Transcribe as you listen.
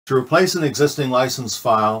To replace an existing license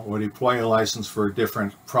file or deploy a license for a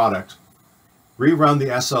different product, rerun the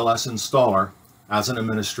SLS installer as an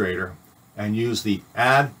administrator and use the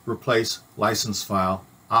Add Replace License File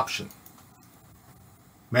option.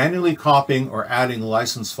 Manually copying or adding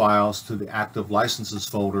license files to the active licenses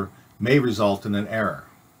folder may result in an error.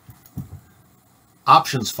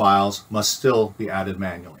 Options files must still be added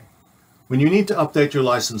manually. When you need to update your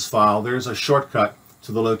license file, there is a shortcut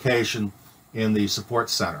to the location in the Support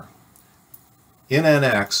Center. In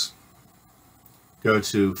NX, go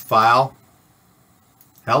to File,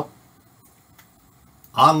 Help,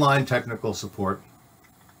 Online Technical Support,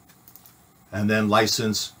 and then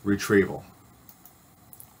License Retrieval.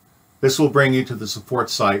 This will bring you to the support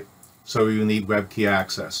site, so you need web key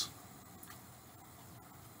access.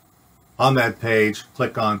 On that page,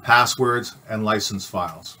 click on Passwords and License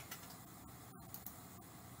Files.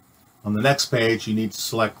 On the next page, you need to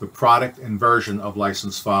select the product and version of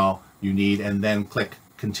license file you need and then click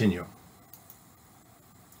Continue.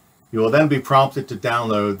 You will then be prompted to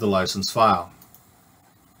download the license file.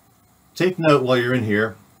 Take note while you're in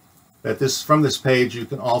here that from this page you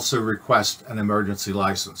can also request an emergency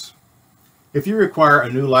license. If you require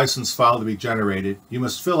a new license file to be generated, you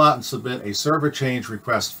must fill out and submit a server change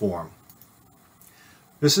request form.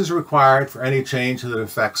 This is required for any change that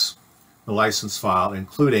affects the license file,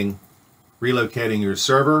 including relocating your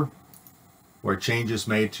server or changes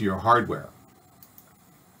made to your hardware.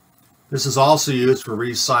 This is also used for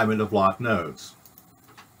reassignment of locked nodes.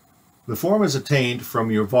 The form is obtained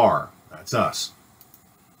from your VAR, that's us.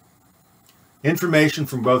 Information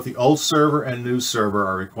from both the old server and new server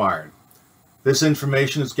are required. This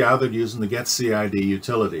information is gathered using the getCID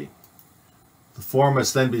utility. The form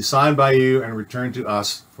must then be signed by you and returned to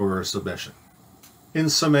us for submission. In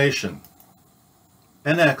summation,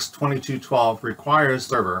 NX 2212 requires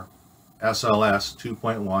server SLS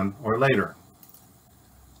 2.1 or later.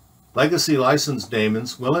 Legacy license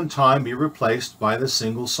daemons will in time be replaced by the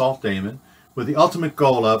single salt daemon with the ultimate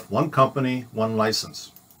goal of one company, one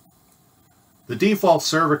license. The default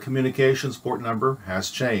server communications port number has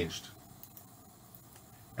changed.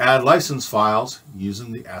 Add license files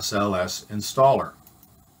using the SLS installer.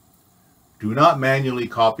 Do not manually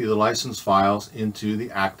copy the license files into the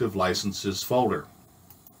active licenses folder.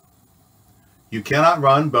 You cannot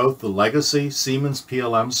run both the legacy Siemens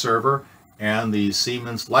PLM server and the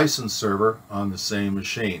Siemens license server on the same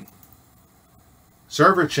machine.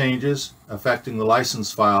 Server changes affecting the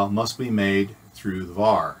license file must be made through the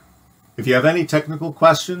VAR. If you have any technical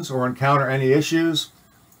questions or encounter any issues,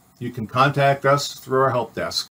 you can contact us through our help desk.